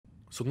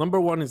So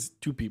number one is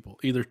two people,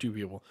 either two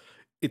people.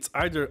 It's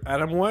either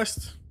Adam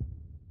West,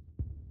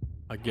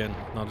 again,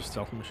 another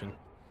stealth mission,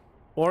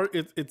 or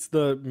it's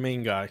the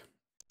main guy,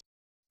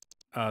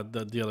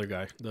 the other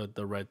guy,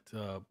 the red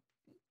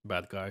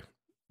bad guy,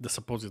 the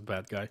supposed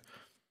bad guy.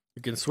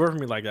 You can swerve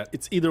me like that.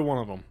 It's either one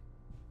of them.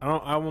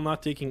 I will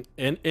not taking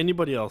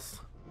anybody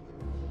else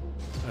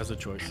as a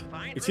choice.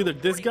 It's either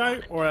this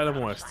guy or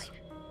Adam West.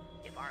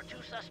 If our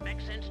two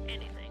suspects sense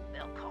anything,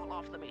 they'll call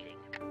off the meeting.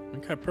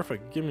 Okay,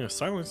 perfect. Give me a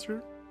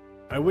silencer.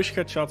 I wish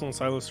headshots on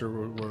silencer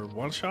were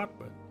one shot,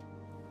 but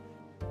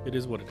it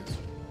is what it is.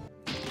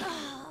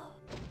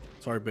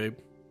 Sorry, babe.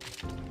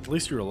 At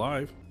least you're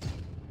alive.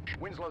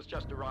 Winslow's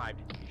just arrived.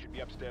 He should be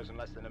upstairs in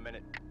less than a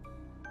minute.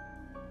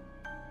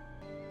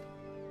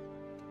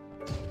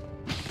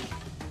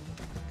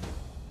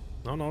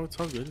 No, it's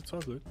all good. It's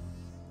all good.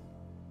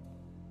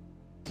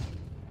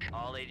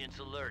 All agents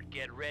alert.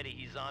 Get ready.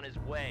 He's on his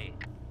way.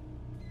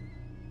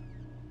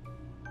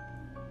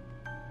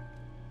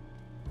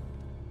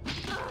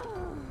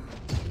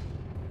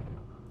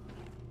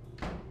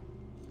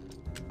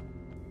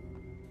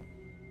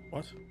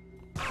 What?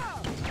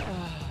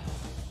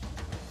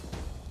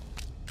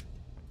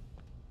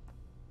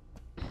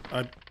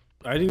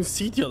 I didn't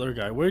see the other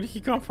guy. Where did he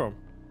come from?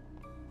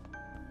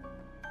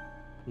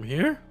 From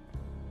here?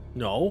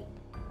 No.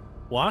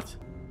 What?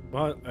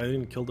 Well, I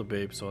didn't kill the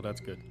babe, so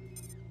that's good.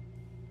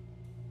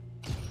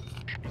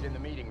 He's in the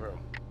meeting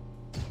room.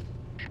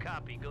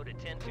 Copy. Go to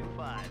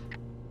 1025.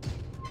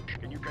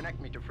 Can you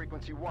connect me to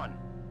frequency 1?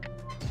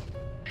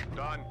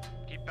 Done.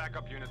 Keep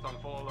backup units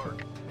on full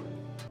alert.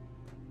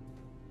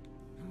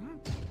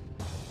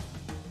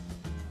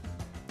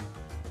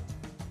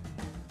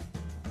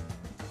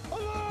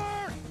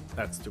 Alert!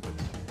 That's stupid.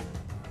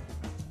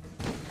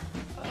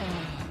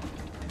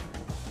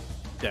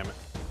 Damn it.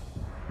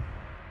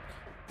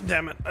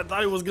 Damn it. I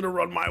thought he was gonna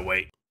run my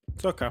way.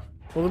 It's okay.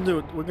 We'll do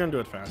it. We're gonna do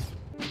it fast.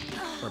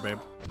 Sorry, babe.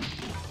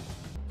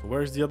 So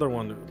where's the other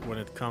one when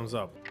it comes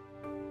up?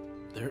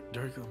 There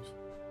he comes.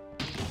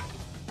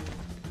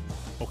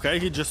 Okay,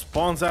 he just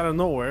spawns out of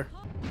nowhere.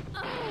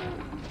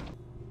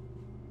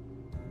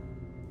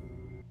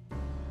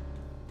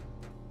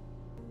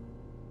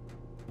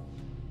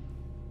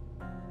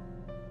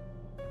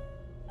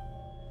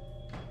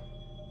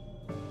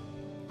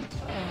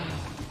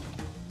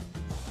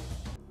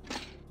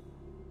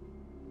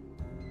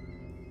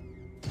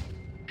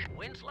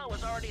 Winslow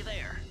is already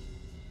there.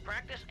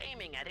 Practice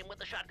aiming at him with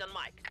the shotgun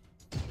mic.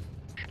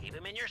 Keep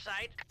him in your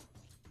sight.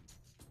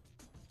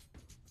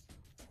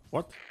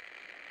 What?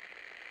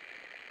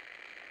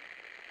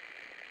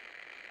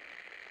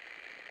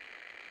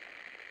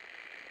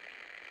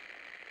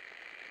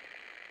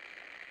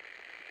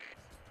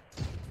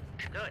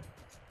 Good.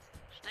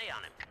 Stay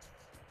on him.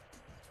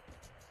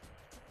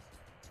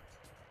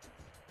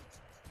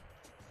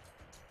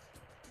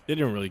 They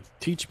didn't really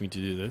teach me to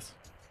do this.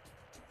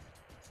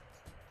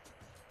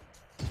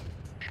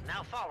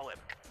 Now follow him.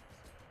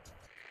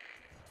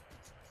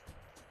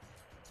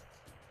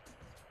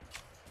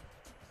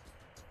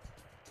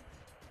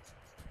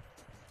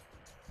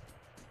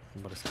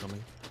 Somebody's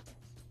coming.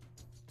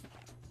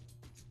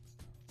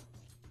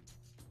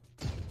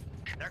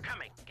 They're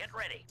coming. Get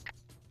ready.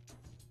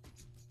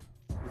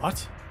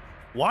 What?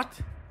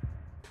 What?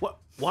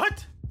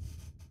 What?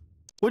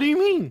 What do you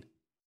mean?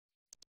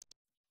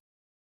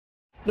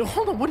 No,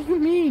 hold on. What do you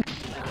mean?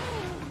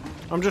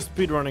 I'm just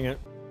speedrunning it.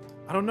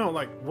 I don't know.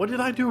 Like, what did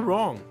I do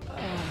wrong?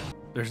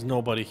 There's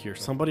nobody here.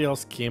 Somebody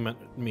else came at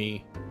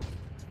me.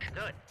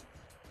 Good.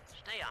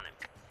 Stay on him.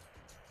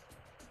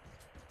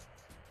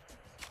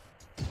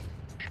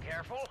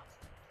 Careful.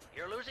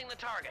 You're losing the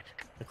target.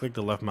 I clicked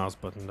the left mouse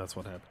button. That's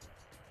what happened.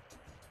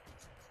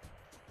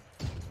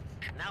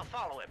 Now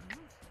follow him.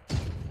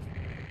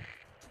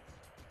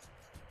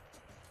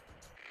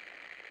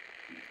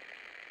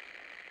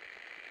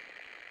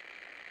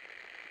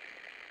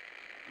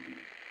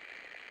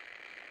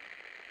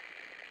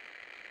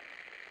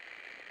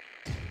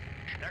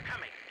 They're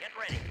coming. Get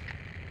ready.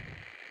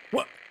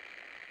 What?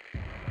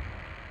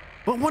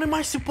 But what am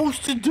I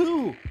supposed to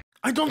do?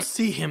 I don't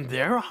see him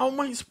there. How am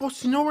I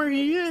supposed to know where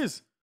he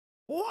is?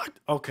 What?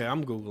 Okay,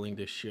 I'm Googling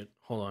this shit.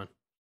 Hold on.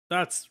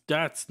 That's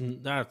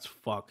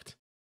fucked.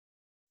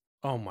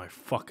 Oh my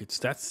fuck, it's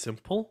that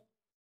simple?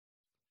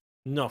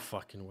 No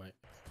fucking way.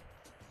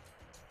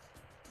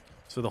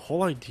 So the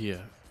whole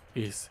idea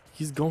is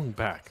he's going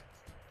back.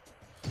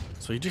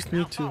 So you just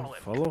need to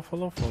follow.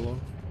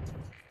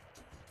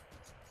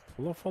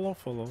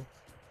 Follow.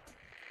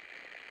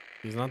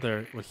 He's not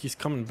there, but he's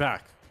coming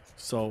back.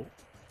 So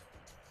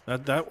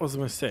that was a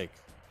mistake.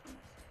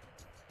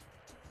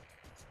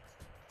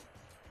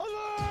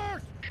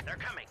 Alert! They're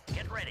coming.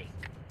 Get ready.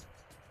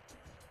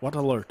 What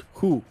alert?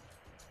 Who?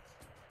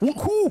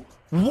 Who?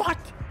 What?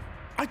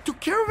 I took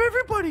care of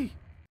everybody.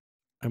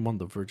 I'm on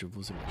the verge of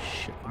losing my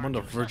shit. I'm on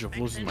the verge of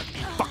losing my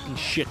fucking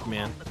shit,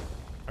 man.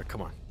 Alright,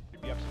 come on.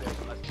 Should be upstairs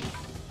in less than...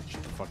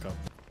 Shut the fuck up.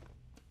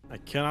 I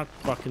cannot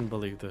fucking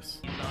believe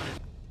this.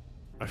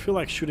 I feel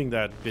like shooting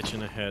that bitch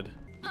in the head.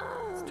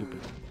 Stupid.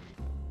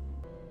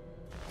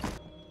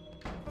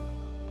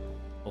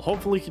 Well,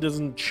 hopefully he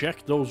doesn't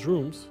check those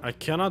rooms. I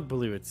cannot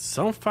believe it.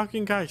 Some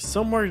fucking guy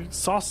somewhere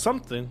saw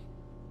something.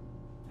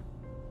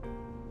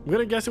 I'm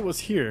gonna guess it was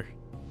here.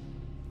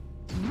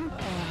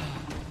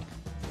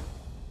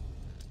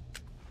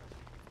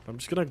 I'm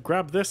just gonna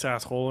grab this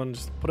asshole and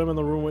just put him in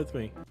the room with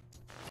me.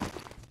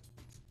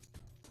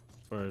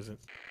 Where is it?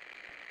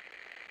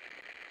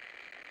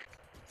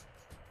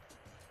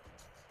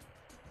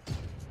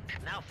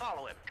 Now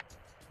follow him.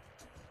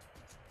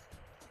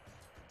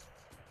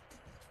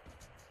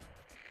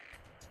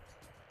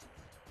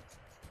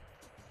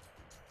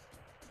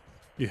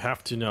 You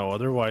have to know,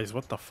 otherwise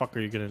what the fuck are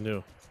you gonna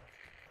do?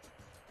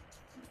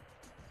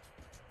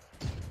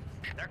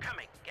 They're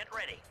coming. Get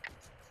ready.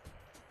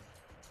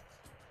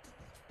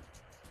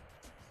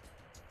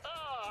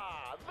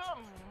 Ah,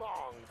 the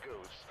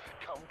mongoose.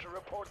 Come to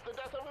report the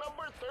death of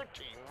number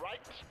 13,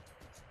 right?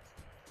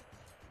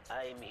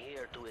 I'm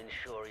here to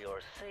ensure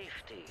your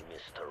safety,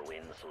 Mr.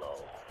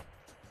 Winslow.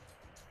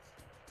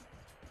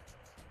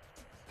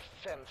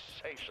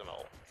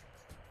 Sensational.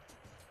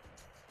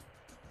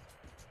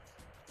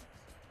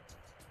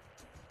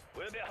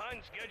 We're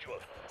behind schedule.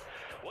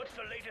 What's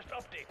the latest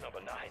update,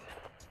 number 9?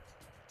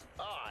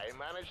 I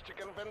managed to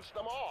convince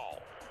them all.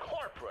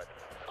 Corporate,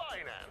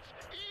 finance,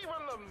 even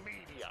the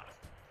media.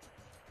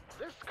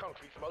 This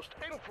country's most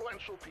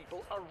influential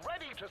people are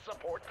ready to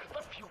support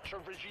the future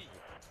regime.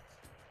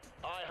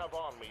 I have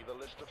on me the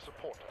list of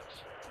supporters.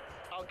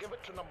 I'll give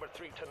it to number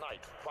 3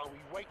 tonight while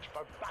we wait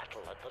for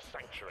battle at the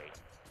sanctuary.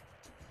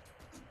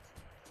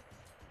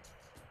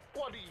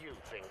 What do you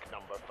think,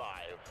 number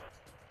 5?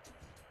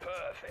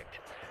 Perfect.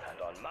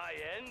 And on my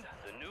end,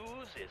 the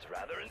news is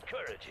rather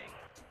encouraging.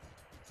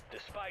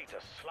 Despite a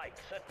slight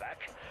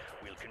setback,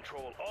 we'll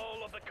control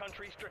all of the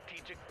country's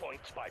strategic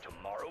points by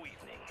tomorrow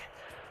evening.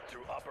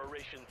 Through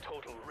Operation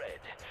Total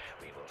Red,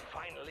 we will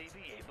finally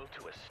be able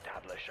to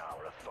establish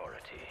our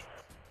authority.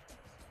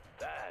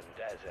 And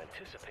as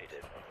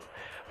anticipated,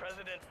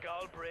 President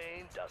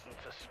Galbrain doesn't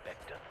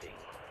suspect a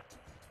thing.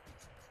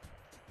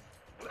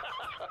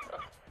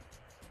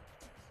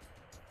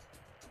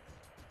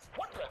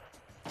 What the?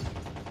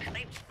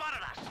 They've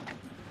spotted us.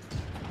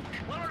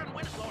 Willard and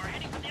Winslow are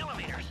heading for the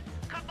elevators.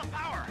 Cut the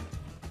power.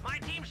 My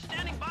team's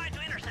standing by to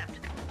intercept.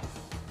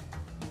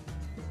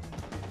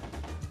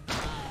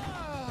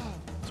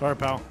 Sorry,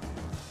 pal.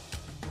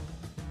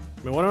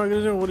 I mean, what am I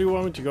gonna do? What do you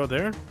want me to go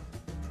there?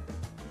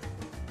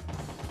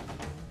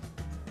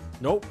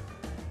 Nope.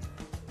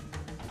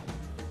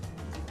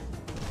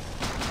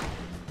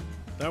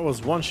 That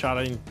was one shot.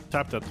 I didn't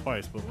tap that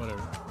twice, but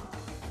whatever.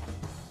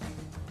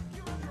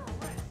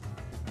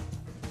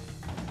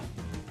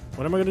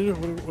 What am I gonna do?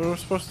 What am I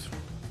supposed to?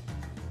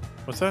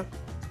 What's that?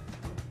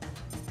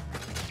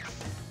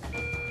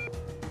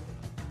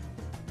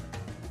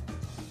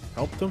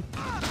 Help them?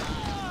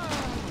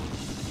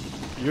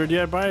 You're a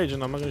DIY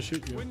agent. I'm not gonna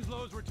shoot you.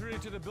 Winslow's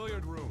retreated to the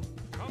billiard room.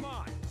 Come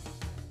on.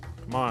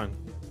 Come on.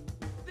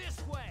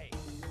 This way.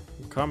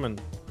 I'm coming.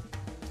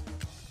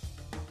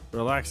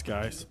 Relax,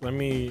 guys. Let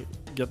me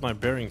get my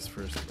bearings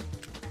first.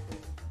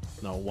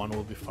 No, one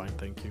will be fine,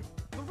 thank you.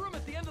 The room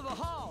at the end of the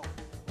hall.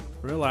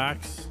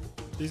 Relax.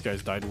 These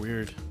guys died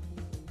weird.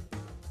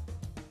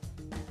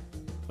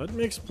 Let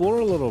me explore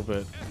a little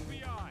bit.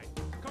 FBI,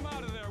 come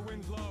out of there,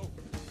 Winslow.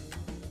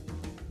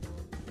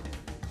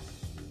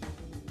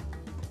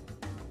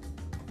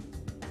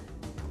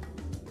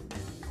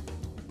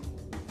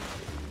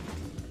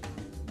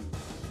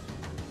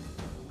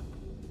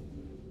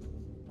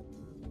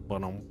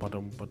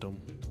 Ba-dum.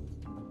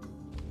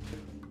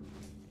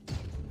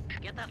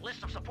 Get that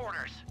list of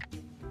supporters.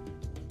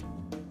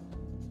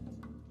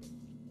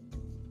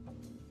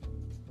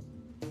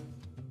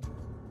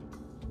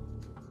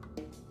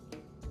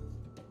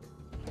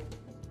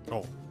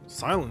 Oh,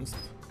 silenced.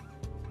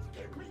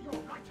 Give me your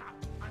lighter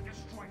and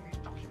destroy these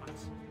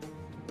documents.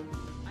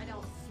 I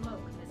don't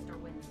smoke, Mr.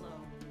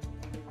 Winslow.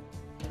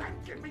 Then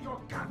give me your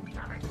gun,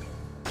 damn it.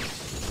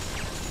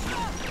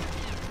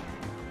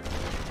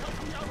 Help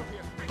me out of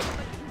here. I can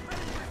make you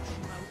very rich,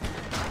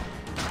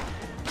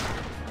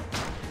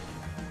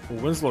 Well,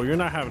 Winslow, you're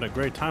not having a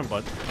great time,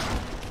 bud.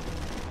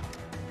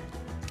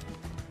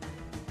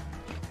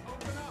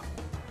 Open up.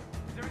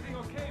 Is everything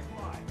okay,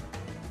 Fly?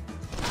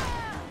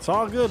 It's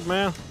all good,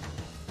 man.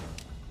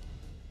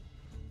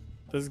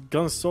 This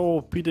gun's so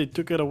OP they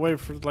took it away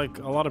for like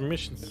a lot of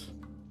missions.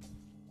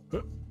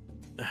 We're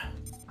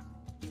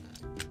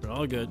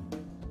all good.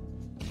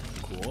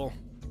 Cool.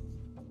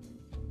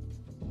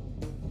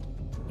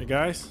 Hey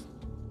guys.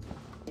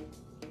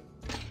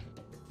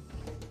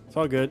 It's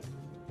all good.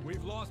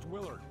 We've lost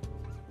Willard.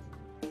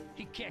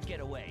 He can't get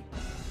away.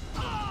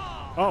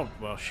 Oh,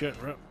 well shit,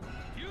 right.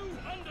 You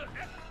under...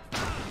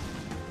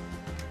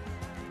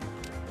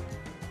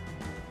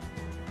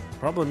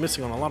 Probably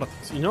missing on a lot of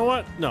things. You know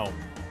what? No.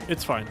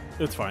 It's fine.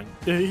 It's fine.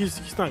 Yeah,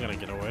 he's not gonna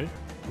get away.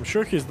 I'm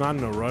sure he's not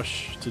in a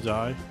rush to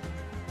die.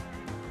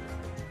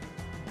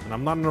 And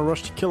I'm not in a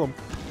rush to kill him.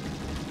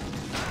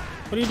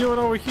 What are you doing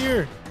over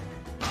here?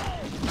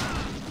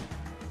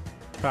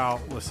 Pal,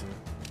 listen.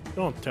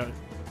 Don't tell.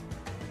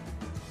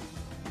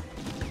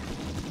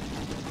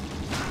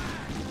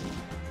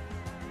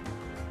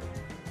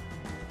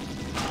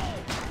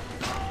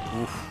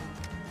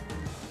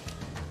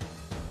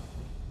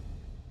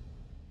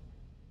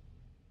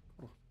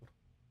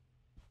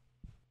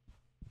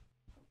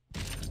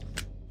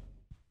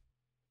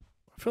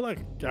 feel like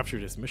after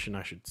this mission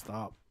I should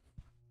stop.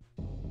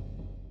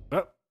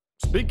 Oh,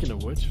 speaking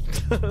of which.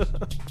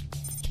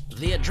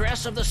 The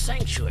address of the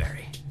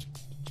sanctuary.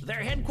 Their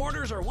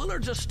headquarters are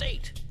Willard's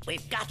estate.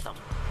 We've got them.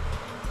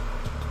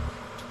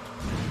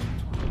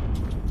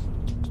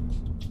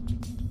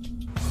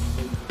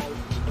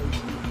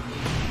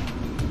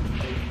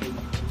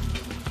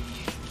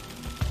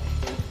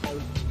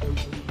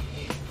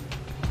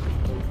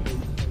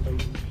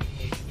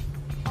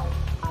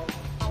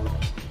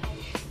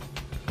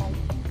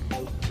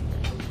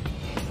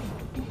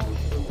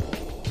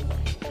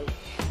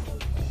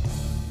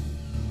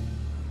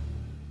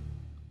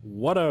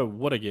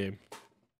 What a game.